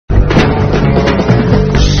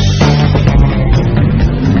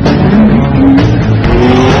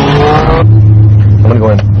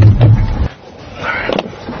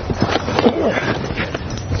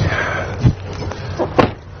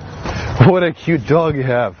what a cute dog you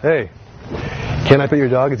have. Hey, can I pet your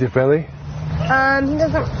dog? Is he friendly? He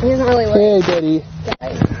doesn't really like. Hey, buddy.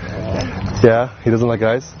 Guys. Yeah, he doesn't like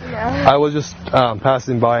guys? Yeah. I was just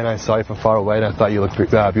passing by and I saw you from far away and I thought you looked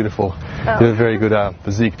beautiful. You have a very good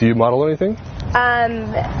physique. Do you model anything? A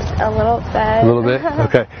little bit. A little bit?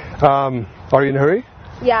 Okay. Are you in a hurry?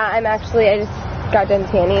 Yeah, I just got done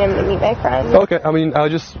tanning. I'm gonna meet my friend. Okay. I mean, I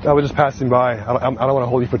was just passing by. I don't want to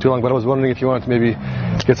hold you for too long, but I was wondering if you wanted to maybe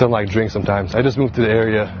get some like drink sometimes. I just moved to the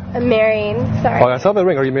area. I'm married. Sorry. Oh, I saw the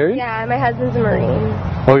ring. Are you married? Yeah, my husband's a Marine.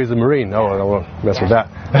 Oh, he's a Marine. Oh, I won't mess with that.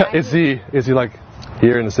 Is he like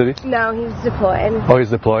here in the city? No, he's deployed. Oh, he's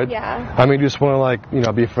deployed? Yeah. I mean, you just want to like,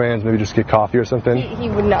 be friends, maybe just get coffee or something? He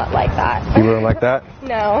would not like that. He wouldn't like that?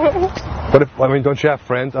 No. What if, don't you have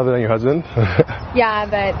friends other than your husband? Yeah,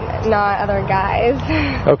 but not other guys.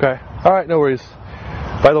 Okay. All right, no worries.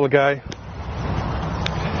 Bye, little guy.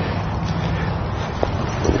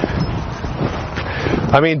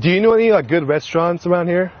 I mean, do you know any like good restaurants around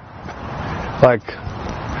here? Like,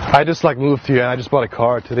 I just like moved here and I just bought a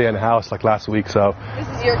car today and a house like last week, so. This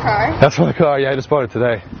is your car? That's my car, yeah, I just bought it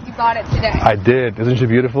today. You bought it today? I did. Isn't she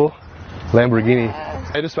beautiful? Lamborghini.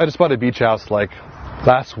 Yeah. I just bought a beach house like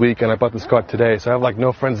last week and I bought this car today, so I have like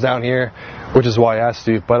no friends down here, which is why I asked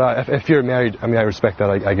you. But if you're married, I mean, I respect that.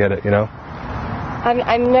 I get it,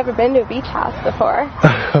 I've never been to a beach house before.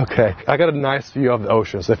 Okay. I got a nice view of the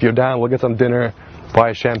ocean, so if you're down, we'll get some dinner,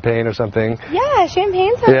 buy champagne or something. Yeah,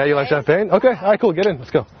 champagne's nice. Yeah, you like champagne? Okay, all right, cool. Get in.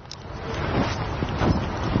 Let's go.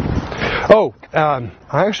 Oh, I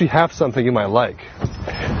actually have something you might like.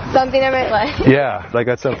 Something I might like. Yeah, I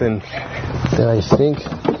got something that I think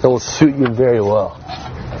that will suit you very well.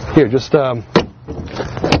 Here, just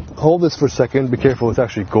hold this for a second. Be careful, it's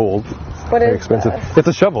actually gold. What very is expensive. this? It's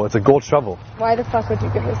a shovel. It's a gold shovel. Why the fuck would you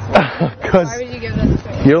give this to me? Because Why would you give this to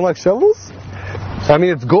me? you don't like shovels? I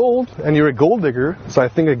mean, it's gold, and you're a gold digger, so I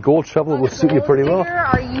think a gold shovel will suit you pretty well.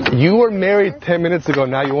 Are You were married 10 minutes ago,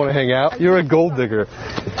 now you want to hang out? You're a gold digger.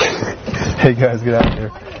 Hey guys, get out of here.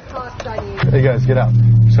 Hey guys, get out.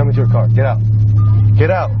 Just come into your car. Get out. Get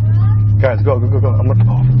out. Guys, go. I'm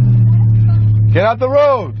gonna get out the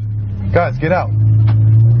road. Guys, get out.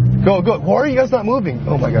 Go. Why are you guys not moving?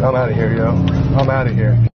 Oh my god, I'm out of here, yo. I'm out of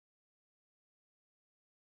here.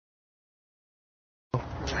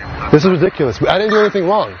 This is ridiculous. I didn't do anything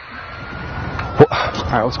wrong.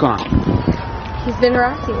 Alright, what's going on? He's been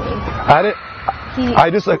harassing me. I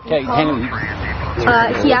just like. Okay,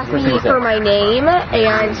 He asked me for my name,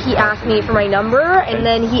 and he asked me for my number, and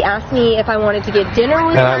then he asked me if I wanted to get dinner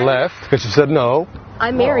with him. And I left because you said no.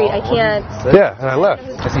 I'm married. I can't. Yeah, and I left.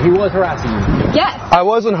 So he was harassing you. Yes. I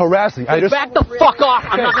wasn't harassing. I just. Back the fuck off!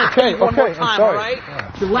 I'm not gonna tell you one more I'm time, sorry. alright?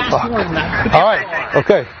 The last one. All right.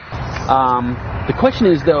 Okay. The question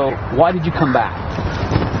is though, why did you come back?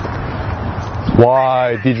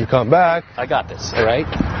 Why did you come back? I got this, alright?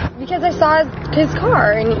 Because I saw his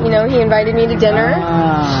car, and he invited me to dinner.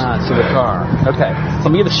 So the car. Okay. So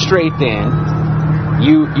let me get it straight then.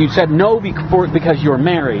 You said no because you were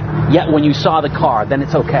married, yet when you saw the car, then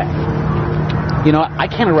it's okay. You know what? I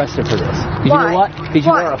can't arrest her for this. Because you know what? Because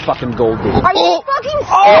you are a fucking gold digger. Are you fucking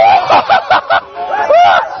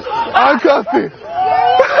I'm cuffy.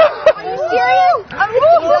 Are you serious? I'm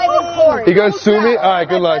gonna sue you in court. You gonna sue me? Alright,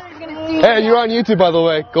 good luck. Hey, you're on YouTube, by the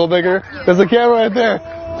way, gold digger. There's a camera right there.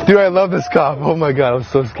 Dude, I love this cop. Oh my god, I'm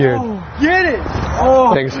so scared. Get it!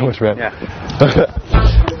 Oh. Thanks so much, man. Yeah.